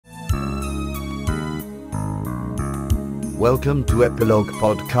Welcome to Epilogue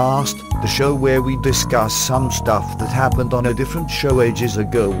Podcast, the show where we discuss some stuff that happened on a different show ages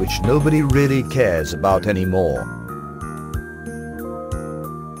ago which nobody really cares about anymore.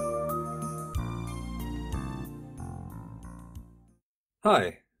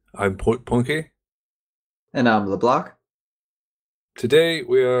 Hi, I'm Portponky. And I'm LeBloc. Today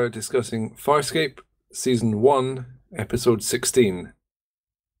we are discussing Farscape Season 1, Episode 16,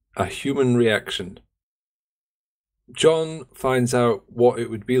 A Human Reaction. John finds out what it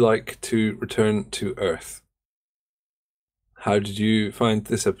would be like to return to Earth. How did you find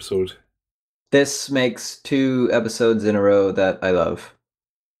this episode? This makes 2 episodes in a row that I love.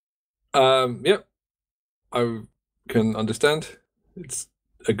 Yep. I can understand. It's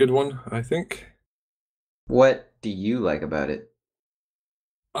a good one, I think. What do you like about it?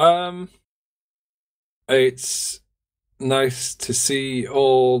 It's nice to see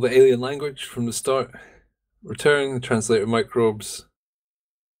all the alien language from the start return, the translator microbes.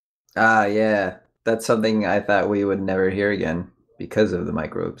 Ah, yeah. That's something I thought we would never hear again because of the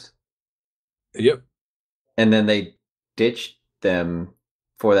microbes. Yep. And then they ditched them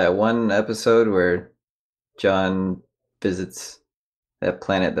for that one episode where John visits that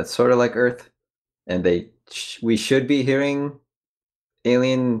planet that's sort of like Earth, and we should be hearing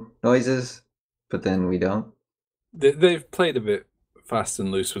alien noises, but then we don't. They've played a bit fast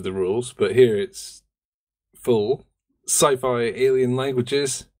and loose with the rules, but here it's full sci-fi alien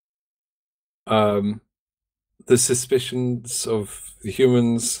languages. The suspicions of the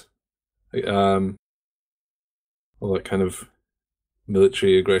humans, all that kind of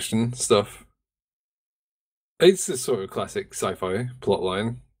military aggression stuff. It's this sort of classic sci-fi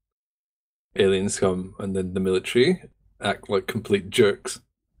plotline. Aliens come and then the military act like complete jerks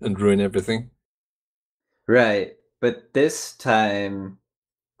and ruin everything. Right. But this time,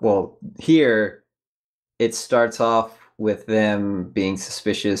 well, here, it starts off with them being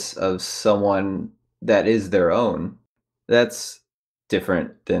suspicious of someone that is their own. That's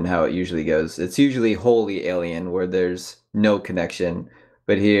different than how it usually goes. It's usually wholly alien where there's no connection.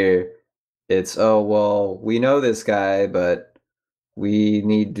 But here, it's, oh, well, we know this guy, but we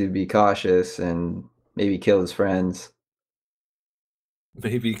need to be cautious and maybe kill his friends.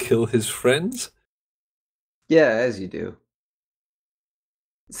 Maybe kill his friends? Yeah, as you do.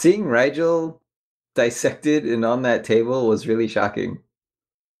 Seeing Rigel dissected and on that table was really shocking.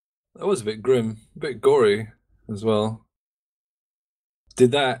 That was a bit grim, a bit gory as well.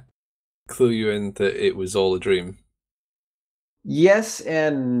 Did that clue you in that it was all a dream? Yes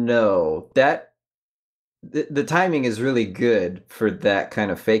and no. The timing is really good for that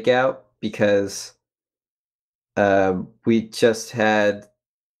kind of fake out because we just had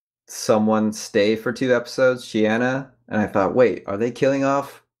someone stay for 2 episodes, Shiana, and I thought, wait, are they killing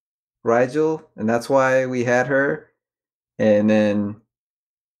off Rigel? And that's why we had her? And then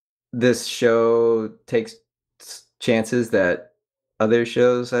this show takes chances that other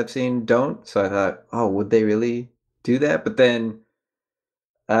shows I've seen don't. So I thought, oh, would they really do that? But then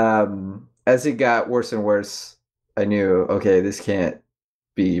as it got worse and worse, I knew, okay, this can't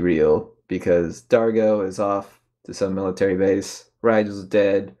be real because Dargo is off to some military base. Rigel's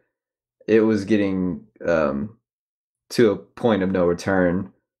dead. It was getting to a point of no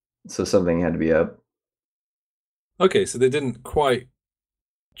return, so something had to be up. Okay, so they didn't quite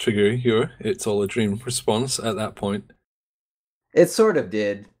trigger your "it's all a dream" response at that point. It sort of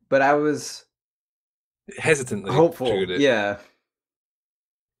did, but I was Hesitantly hopeful. triggered it. Yeah,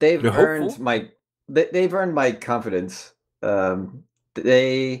 they've You're earned hopeful? they've earned my confidence.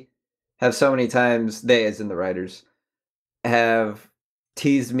 They have so many times, they as in the writers, have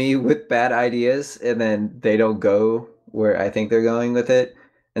teased me with bad ideas and then they don't go where I think they're going with it.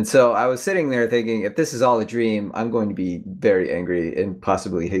 And so I was sitting there thinking, if this is all a dream, I'm going to be very angry and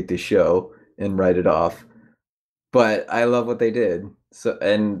possibly hate the show and write it off. But I love what they did.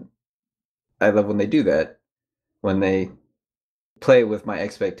 And I love when they do that, when they play with my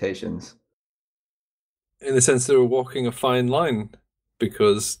expectations. In the sense they were walking a fine line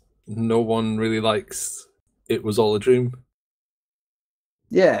because no one really likes "it was all a dream."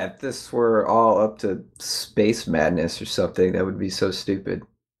 Yeah, if this were all up to space madness or something, that would be so stupid.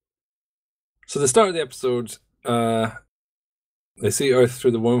 So the start of the episode, they see Earth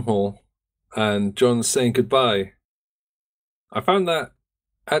through the wormhole, and John's saying goodbye. I found that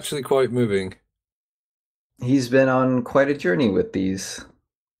actually quite moving. He's been on quite a journey with these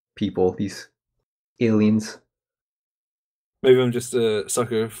people, these aliens. Maybe I'm just a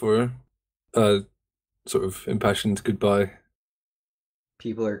sucker for a sort of impassioned goodbye.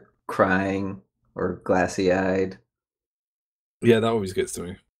 People are crying or glassy-eyed. Yeah, that always gets to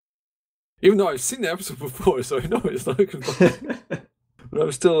me. Even though I've seen the episode before, so I know it's not goodbye.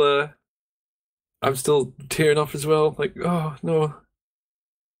 But I'm still tearing up as well. Like, oh no, you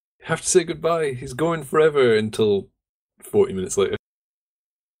have to say goodbye. He's going forever until 40 minutes later.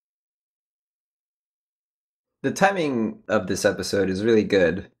 The timing of this episode is really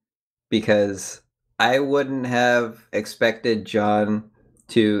good because I wouldn't have expected John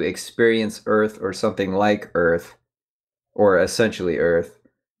to experience Earth or something like Earth, or essentially Earth,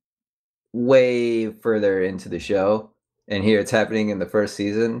 way further into the show. And here it's happening in the first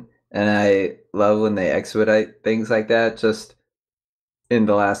season. And I love when they expedite things like that. Just in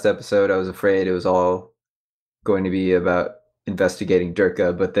the last episode, I was afraid it was all going to be about investigating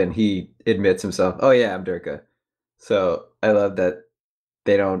Durka, but then he admits himself, oh yeah, I'm Durka. So I love that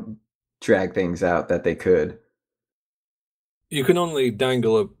they don't drag things out that they could. You can only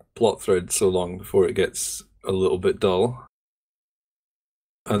dangle a plot thread so long before it gets a little bit dull.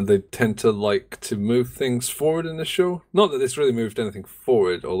 And they tend to like to move things forward in the show. Not that this really moved anything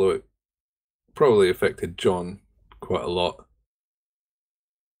forward, although it probably affected John quite a lot.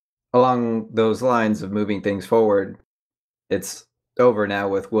 Along those lines of moving things forward, it's over now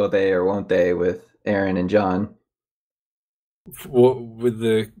with will they or won't they with Aaron and John. What with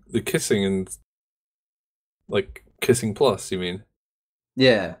the kissing and like kissing plus, you mean?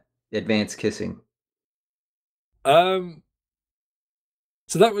 Yeah, advanced kissing.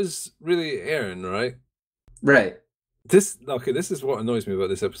 So that was really Aaron, right? Right. This is what annoys me about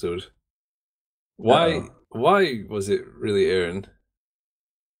this episode. Why was it really Aaron?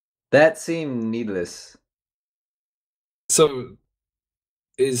 That seemed needless. So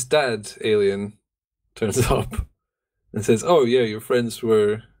his dad, alien, turns up and says, oh yeah, your friends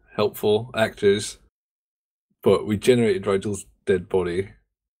were helpful actors, but we generated Rigel's dead body.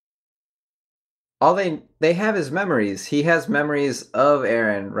 All they have is memories. He has memories of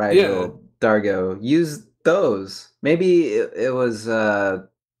Aaron, Rigel, Dargo. Use those. Maybe it was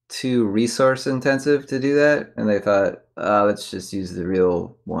too resource intensive to do that, and they thought, let's just use the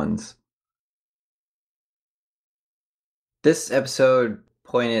real ones. This episode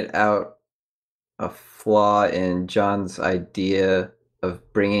pointed out a flaw in John's idea of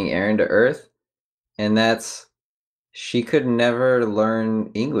bringing Aaron to Earth, and that's she could never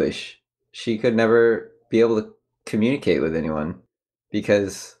learn English. She could never be able to communicate with anyone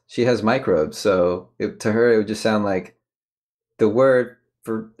because she has microbes. So to her, it would just sound like the word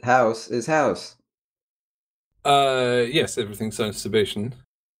for house is house. Yes, everything sounds Sebastian.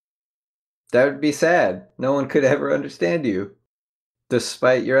 That would be sad. No one could ever understand you,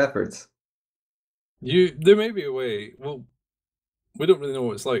 despite your efforts. There may be a way. Well, we don't really know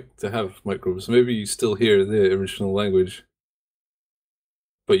what it's like to have microbes. Maybe you still hear the original language,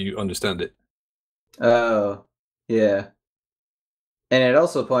 but you understand it. Oh, yeah. And it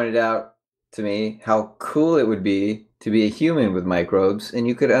also pointed out to me how cool it would be to be a human with microbes and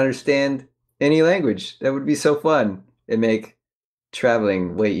you could understand any language. That would be so fun and make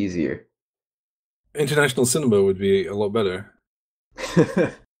traveling way easier. International cinema would be a lot better.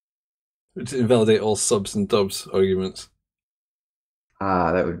 To invalidate all subs and dubs arguments.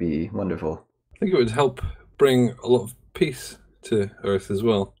 That would be wonderful. I think it would help bring a lot of peace to Earth as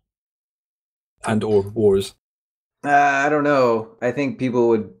well. And or wars. I don't know. I think people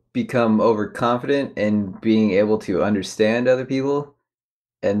would become overconfident in being able to understand other people,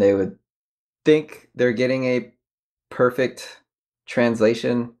 and they would think they're getting a perfect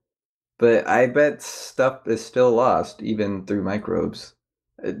translation, but I bet stuff is still lost, even through microbes.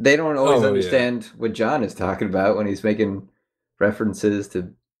 They don't always understand what John is talking about when he's making references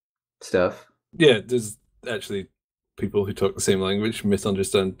to stuff. Yeah, there's actually people who talk the same language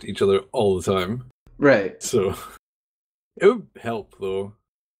misunderstand each other all the time. Right. So it would help, though.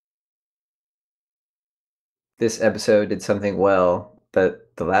 This episode did something well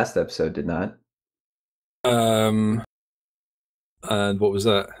that the last episode did not. And what was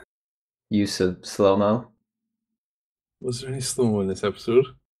that? Use of slow-mo. Was there any slow-mo in this episode?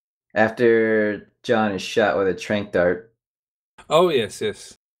 After John is shot with a tranq dart. Oh, yes.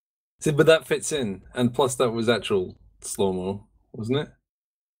 See, but that fits in. And plus that was actual slow-mo, wasn't it?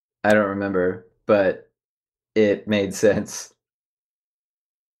 I don't remember, but it made sense.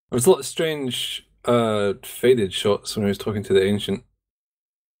 There was a lot of strange faded shots when he was talking to the Ancient.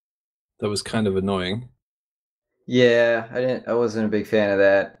 That was kind of annoying. Yeah, I wasn't a big fan of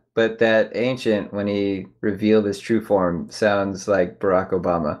that. But that Ancient, when he revealed his true form, sounds like Barack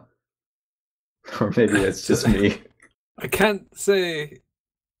Obama. Or maybe that's just me. I can't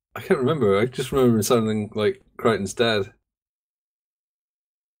remember. I just remember sounding like Crichton's dad.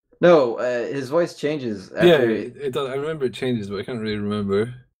 No, his voice changes after... Yeah, it does. I remember it changes, but I can't really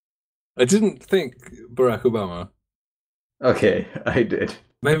remember. I didn't think Barack Obama. Okay, I did.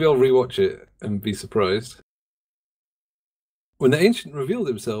 Maybe I'll rewatch it and be surprised. When the Ancient revealed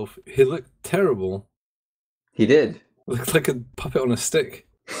himself, he looked terrible. He did. Looked like a puppet on a stick,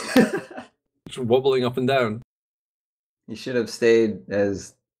 just wobbling up and down. He should have stayed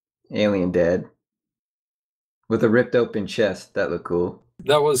as Alien Dad. With a ripped open chest. That looked cool.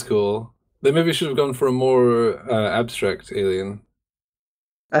 That was cool. They maybe should have gone for a more abstract alien.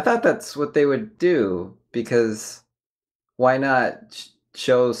 I thought that's what they would do, because why not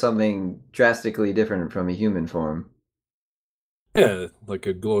show something drastically different from a human form? Yeah, like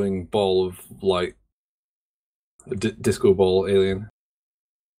a glowing ball of light. A disco ball alien.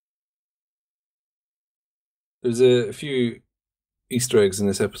 There's a few Easter eggs in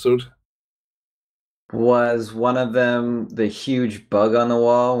this episode. Was one of them the huge bug on the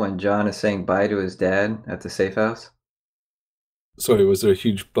wall when John is saying bye to his dad at the safe house? Sorry, was there a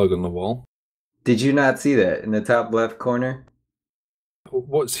huge bug on the wall? Did you not see that in the top left corner?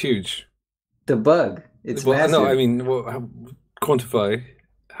 What's huge? The bug. It's massive. No, I mean, quantify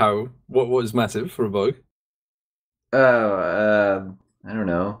how. What is massive for a bug? Oh, I don't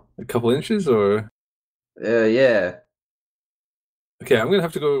know. A couple inches, or? Yeah. Okay, I'm gonna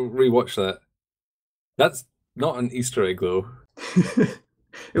have to go rewatch that. That's not an Easter egg, though.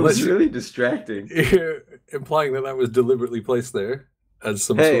 It was really distracting. You're implying that was deliberately placed there as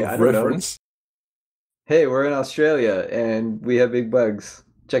some Hey, sort I of don't know. reference. Hey, we're in Australia and we have big bugs.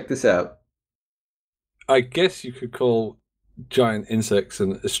 Check this out. I guess you could call giant insects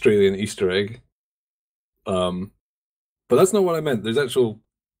an Australian Easter egg. But that's not what I meant. There's actual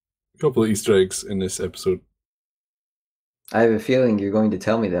couple of Easter eggs in this episode. I have a feeling you're going to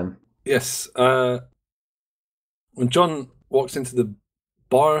tell me them. Yes. When John walks into the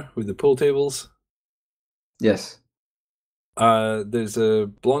bar with the pool tables, Yes. there's a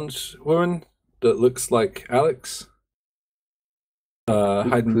blonde woman that looks like Alex.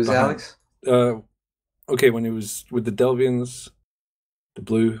 Hiding Who's behind, Alex? Okay, when he was with the Delvians, the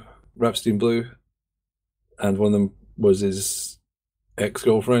blue, Rapstein Blue, and one of them was his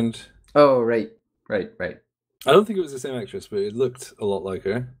ex-girlfriend. Oh, right. I don't think it was the same actress, but it looked a lot like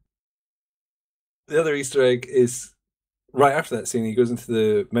her. The other Easter egg is right after that scene, he goes into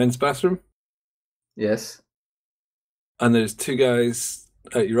the men's bathroom. Yes. And there's two guys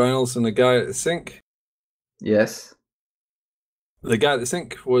at urinals and a guy at the sink. Yes. The guy at the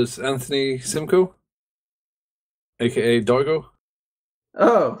sink was Anthony Simcoe, aka Dargo.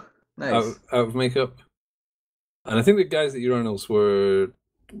 Oh, nice. Out of makeup. And I think the guys at urinals were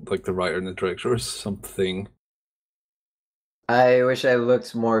like the writer and the director or something. I wish I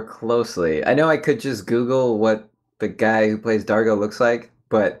looked more closely. I know I could just Google what the guy who plays Dargo looks like,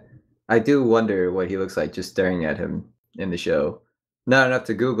 but I do wonder what he looks like just staring at him in the show. Not enough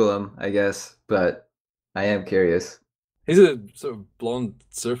to Google him, I guess, but I am curious. He's a sort of blonde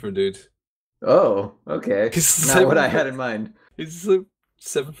surfer dude. Oh, okay. He's Not what I had in mind. He's like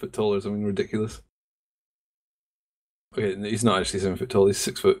 7 foot tall or something ridiculous. Okay, he's not actually 7 foot tall. He's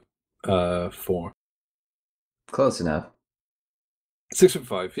 6'4". Close enough.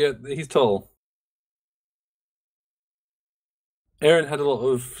 6'5". Yeah, he's tall. Aaron had a lot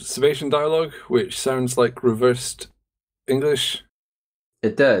of Sebastian dialogue, which sounds like reversed English.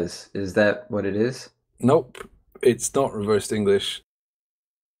 It does. Is that what it is? Nope, it's not reversed English.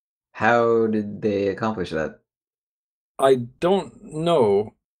 How did they accomplish that? I don't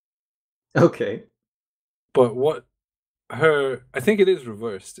know. Okay. But I think it is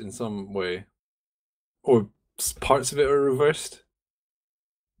reversed in some way. Or parts of it are reversed.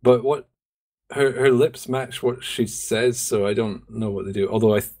 But her lips match what she says, so I don't know what they do.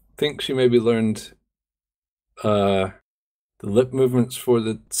 Although I think she maybe learned the lip movements for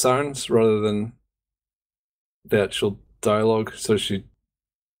the sounds rather than the actual dialogue. So she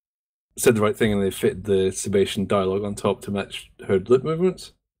said the right thing and they fit the Sebastian dialogue on top to match her lip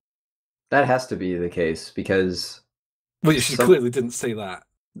movements. That has to be the case because... Well, she clearly didn't say that.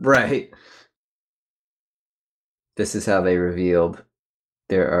 Right. This is how they revealed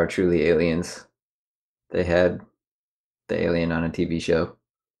there are truly aliens. They had the alien on a TV show.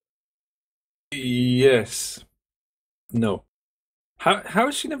 Yes. No. How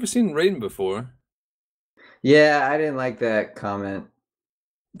has she never seen rain before? Yeah, I didn't like that comment.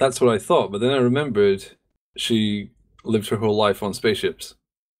 That's what I thought, but then I remembered she lived her whole life on spaceships.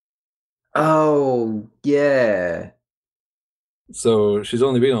 Oh, yeah. So she's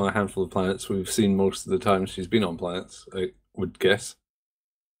only been on a handful of planets. We've seen most of the time she's been on planets, I would guess.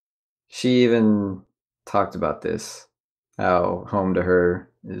 She even talked about this, how home to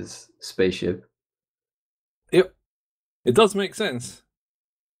her is spaceship. Yep. It does make sense.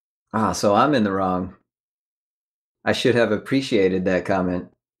 Ah, so I'm in the wrong. I should have appreciated that comment.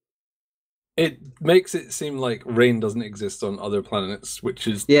 It makes it seem like rain doesn't exist on other planets, which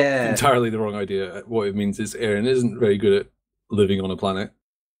is Yeah, entirely the wrong idea. What it means is Aaron isn't very good at living on a planet,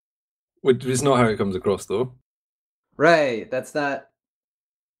 which is not how it comes across, though. right. That's not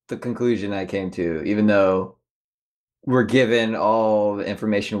the conclusion I came to, even though we're given all the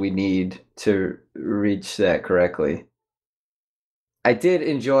information we need to reach that correctly. I did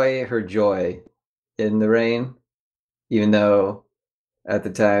enjoy her joy in the rain, even though at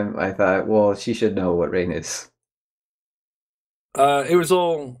the time I thought, well, she should know what rain is. It was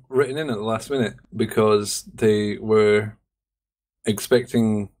all written in at the last minute because they were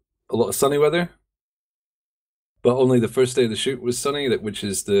expecting a lot of sunny weather, but only the first day of the shoot was sunny, which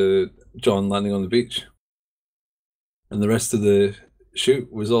is the John landing on the beach, and the rest of the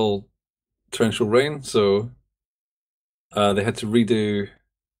shoot was all torrential rain. So they had to redo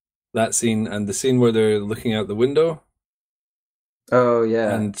that scene and the scene where they're looking out the window. Oh,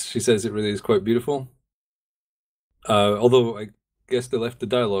 yeah. And she says it really is quite beautiful. Although I guess they left the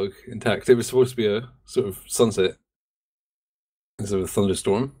dialogue intact. It was supposed to be a sort of sunset instead of a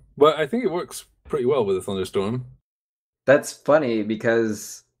thunderstorm. But I think it works pretty well with a thunderstorm. That's funny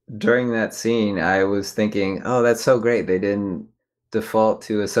because during that scene, I was thinking, oh, that's so great. They didn't default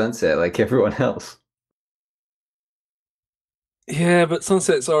to a sunset like everyone else. Yeah, but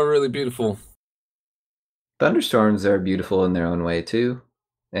sunsets are really beautiful. Thunderstorms are beautiful in their own way, too.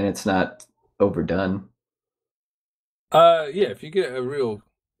 And it's not overdone. Yeah, if you get a real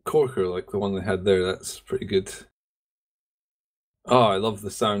corker like the one they had there, that's pretty good. Oh, I love the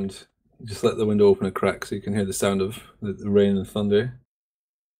sound. You just let the window open a crack so you can hear the sound of the rain and thunder.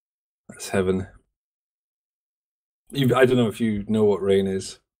 That's heaven. I don't know if you know what rain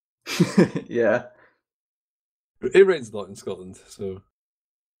is. Yeah. It rains a lot in Scotland, so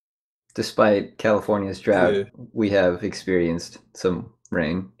Despite California's drought, yeah. we have experienced some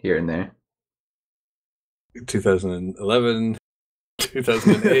rain here and there. 2011,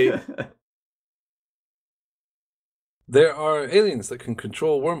 2008. There are aliens that can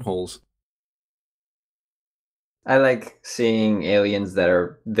control wormholes. I like seeing aliens that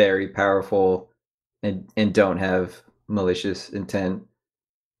are very powerful and don't have malicious intent.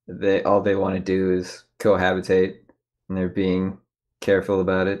 All they want to do is cohabitate, and they're being careful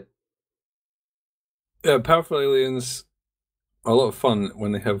about it. Yeah, powerful aliens are a lot of fun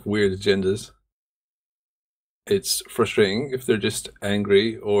when they have weird agendas. It's frustrating if they're just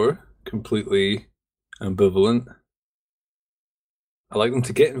angry or completely ambivalent. I like them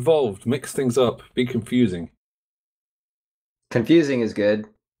to get involved, mix things up, be confusing. Confusing is good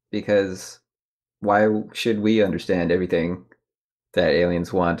because why should we understand everything that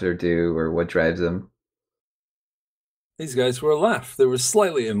aliens want or do or what drives them? These guys were a laugh. They were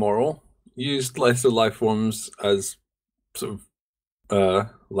slightly immoral, used lesser life forms as sort of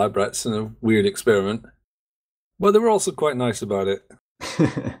lab rats in a weird experiment. But they were also quite nice about it.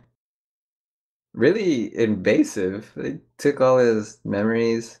 Really invasive. They took all his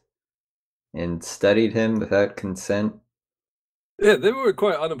memories and studied him without consent. Yeah, they were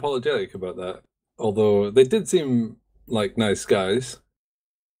quite unapologetic about that. Although they did seem like nice guys.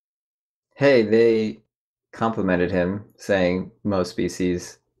 Hey, they complimented him, saying most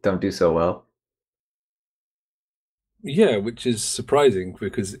species don't do so well. Yeah, which is surprising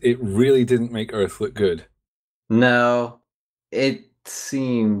because it really didn't make Earth look good. No, it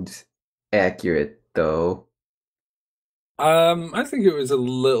seemed accurate, though. I think it was a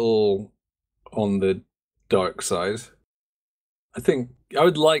little on the dark side. I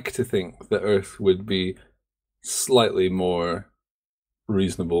would like to think that Earth would be slightly more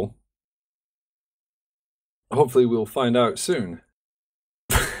reasonable. Hopefully we'll find out soon.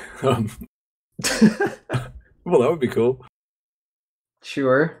 Well, that would be cool.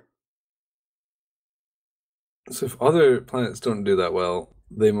 Sure. So if other planets don't do that well,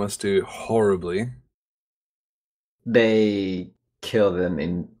 they must do horribly. They kill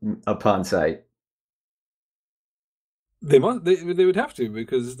them upon sight. They would have to,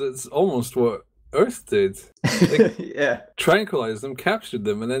 because that's almost what Earth did. They Yeah. tranquilized them, captured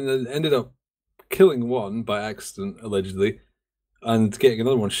them, and then they ended up killing one by accident, allegedly, and getting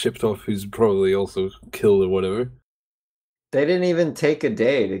another one shipped off who's probably also killed or whatever. They didn't even take a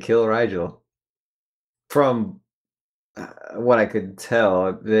day to kill Rigel. From what I could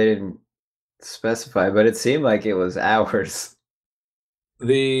tell, they didn't specify, but it seemed like it was hours.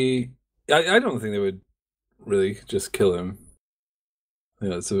 I don't think they would really just kill him.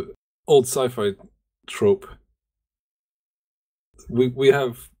 Yeah, it's an old sci-fi trope. We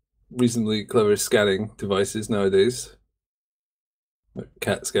have reasonably clever scanning devices nowadays. like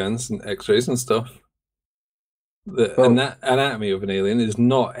CAT scans and X-rays and stuff. The Well, anatomy of an alien is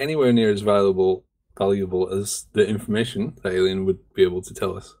not anywhere near as valuable as the information that alien would be able to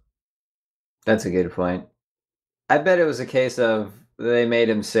tell us. that's a good point. I bet it was a case of they made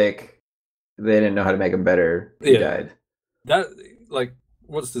him sick. They didn't know how to make him better. He died. That, like,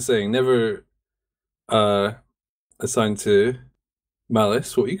 what's the saying? Never assign to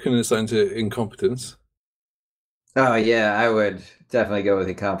malice what you can assign to incompetence. Oh yeah, I would definitely go with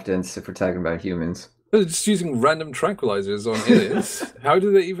incompetence if we're talking about humans. They're just using random tranquilizers on aliens. How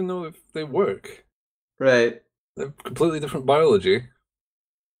do they even know if they work? Right. They're completely different biology.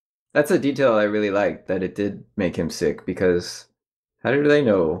 That's a detail I really like, that it did make him sick, because how do they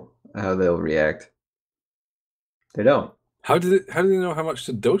know how they'll react? They don't. How do they know how much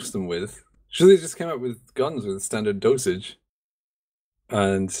to dose them with? Surely they just came out with guns with standard dosage.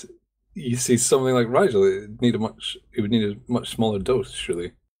 And you see something like Rigel, it would need a much smaller dose,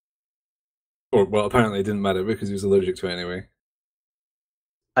 surely. Or, well, apparently it didn't matter because he was allergic to it anyway.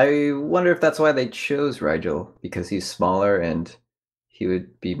 I wonder if that's why they chose Rigel, because he's smaller and he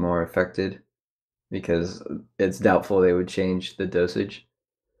would be more affected, because it's doubtful they would change the dosage.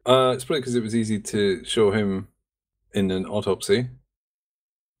 It's probably because it was easy to show him in an autopsy.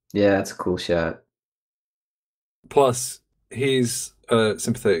 Yeah, that's a cool shot. Plus, he's a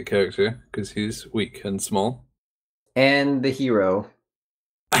sympathetic character because he's weak and small. And the hero.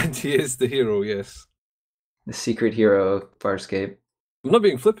 And he is the hero, yes. The secret hero of Farscape. I'm not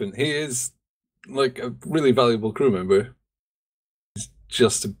being flippant. He is like a really valuable crew member. He's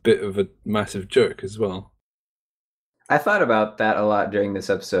just a bit of a massive jerk as well. I thought about that a lot during this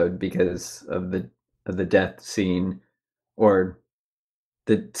episode because of the death scene, or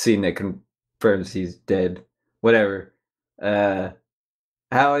the scene that confirms he's dead. Whatever.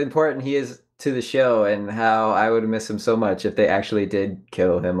 How important he is to the show, and how I would miss him so much if they actually did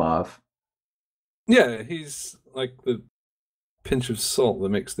kill him off. Yeah, he's like the pinch of salt that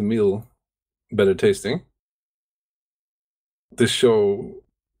makes the meal better tasting. The show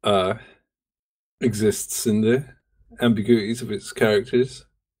exists in the ambiguities of its characters.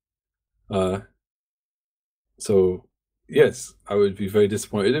 So, yes, I would be very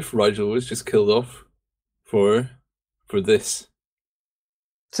disappointed if Rigel was just killed off for this.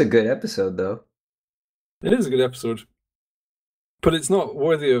 It's a good episode, though. It is a good episode. But it's not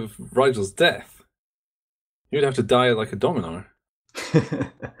worthy of Rigel's death. You'd have to die like a Dominar.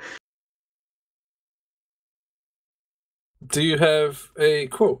 Do you have a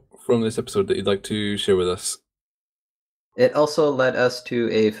quote from this episode that you'd like to share with us? It also led us to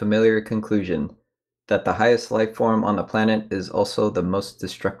a familiar conclusion, that the highest life form on the planet is also the most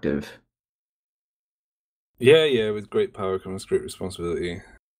destructive. Yeah, with great power comes great responsibility.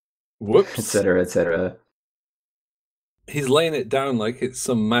 Whoops. Etc., etc. He's laying it down like it's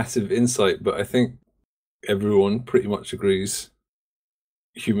some massive insight, but I think everyone pretty much agrees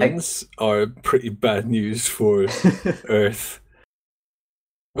humans are pretty bad news for Earth.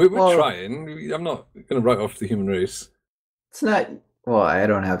 We're trying. I'm not going to write off the human race. It's not... Well, I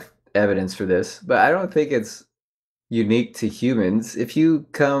don't have evidence for this, but I don't think it's unique to humans. If you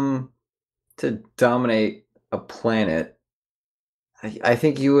come to dominate a planet, I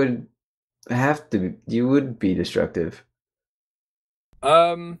think you would have to... You would be destructive.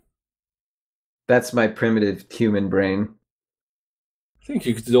 That's my primitive human brain. I think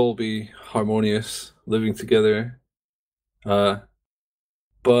you could all be harmonious, living together. But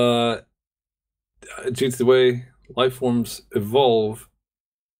due to the way life forms evolve,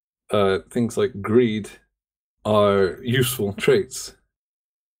 things like greed are useful traits.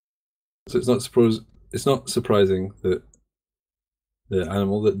 So it's not surprising that the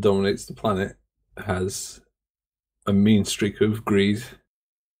animal that dominates the planet has a mean streak of greed.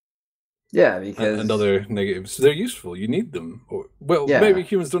 Yeah, because... And other negatives. They're useful. You need them. Maybe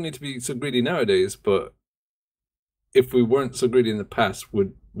humans don't need to be so greedy nowadays, but if we weren't so greedy in the past,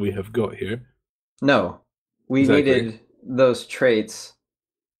 would we have got here? No. We needed those traits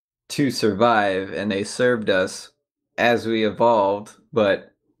to survive, and they served us as we evolved,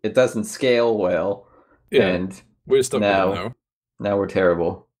 but it doesn't scale well. Yeah, and we're stuck with it now. Now we're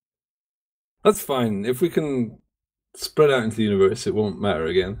terrible. That's fine. If we can spread out into the universe, it won't matter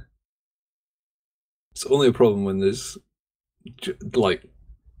again. It's only a problem when there's like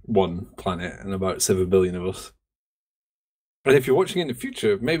one planet and about 7 billion of us. And if you're watching in the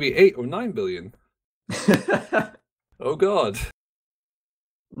future, maybe 8 or 9 billion. Oh God.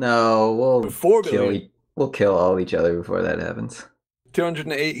 No, we'll 4 billion. We'll kill all each other before that happens.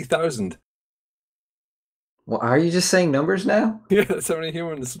 280,000. Well, are you just saying numbers now? Yeah, that's how many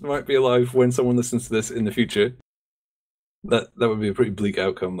humans might be alive when someone listens to this in the future. That would be a pretty bleak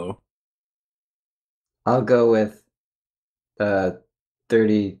outcome, though. I'll go with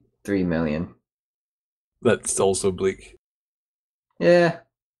 33 million. That's also bleak. Yeah.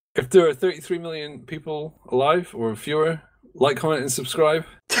 If there are 33 million people alive or fewer, like, comment, and subscribe.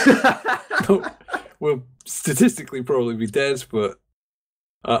 We'll statistically probably be dead, but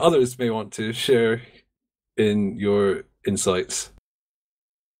others may want to share in your insights.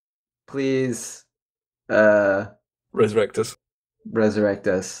 Please resurrect us. Resurrect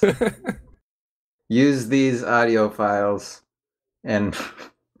us. Use these audio files and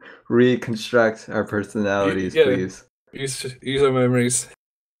reconstruct our personalities, please. Use our memories.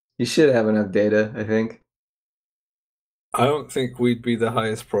 You should have enough data, I think. I don't think we'd be the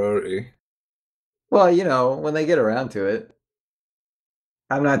highest priority. Well, you know, when they get around to it.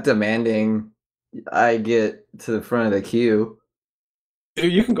 I'm not demanding I get to the front of the queue.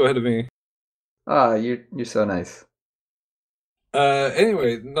 You can go ahead of me. Oh, you're so nice.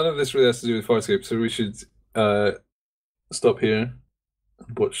 Anyway, none of this really has to do with Farscape, so we should stop here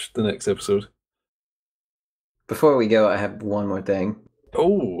and watch the next episode. Before we go, I have one more thing.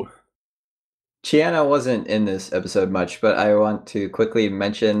 Oh. Chiana wasn't in this episode much, but I want to quickly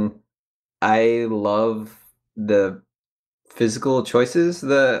mention I love the physical choices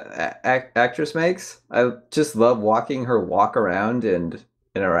the actress makes. I just love watching her walk around and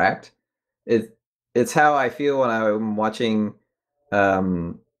interact. It's how I feel when I'm watching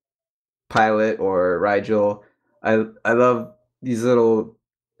Pilot or Rigel. I love these little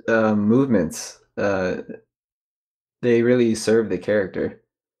movements. They really serve the character.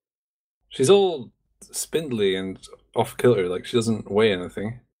 She's all spindly and off kilter, like she doesn't weigh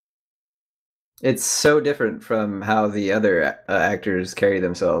anything. It's so different from how the other actors carry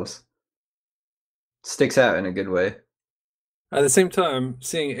themselves. Sticks out in a good way. At the same time,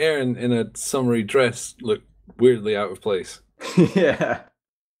 seeing Erin in a summery dress looked weirdly out of place. Yeah.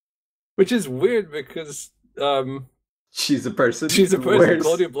 Which is weird because she's a person. She's a person.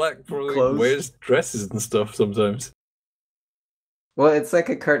 Claudia Black probably wears dresses and stuff sometimes. Well, it's like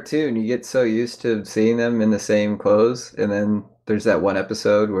a cartoon. You get so used to seeing them in the same clothes, and then there's that one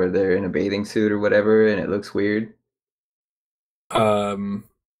episode where they're in a bathing suit or whatever, and it looks weird. Okay.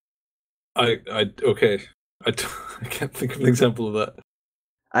 I can't think of an example of that.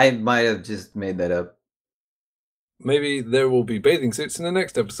 I might have just made that up. Maybe there will be bathing suits in the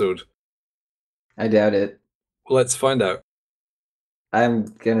next episode. I doubt it. Let's find out.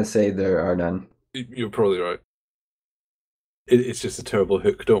 I'm gonna say there are none. You're probably right. It's just a terrible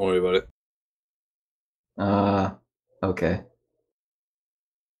hook. Don't worry about it. Okay.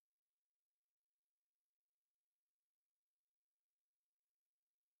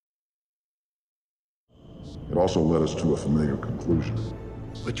 It also led us to a familiar conclusion.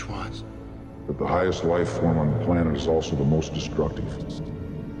 Which was? That the highest life form on the planet is also the most destructive.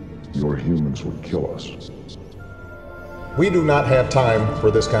 Your humans would kill us. We do not have time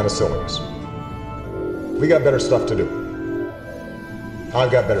for this kind of silliness. We got better stuff to do. I've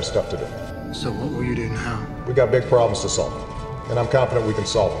got better stuff to do. So what will you do now? We got big problems to solve, and I'm confident we can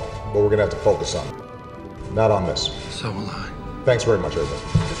solve them, but we're gonna have to focus on it. Not on this. So will I. Thanks very much,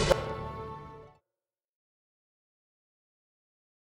 everybody.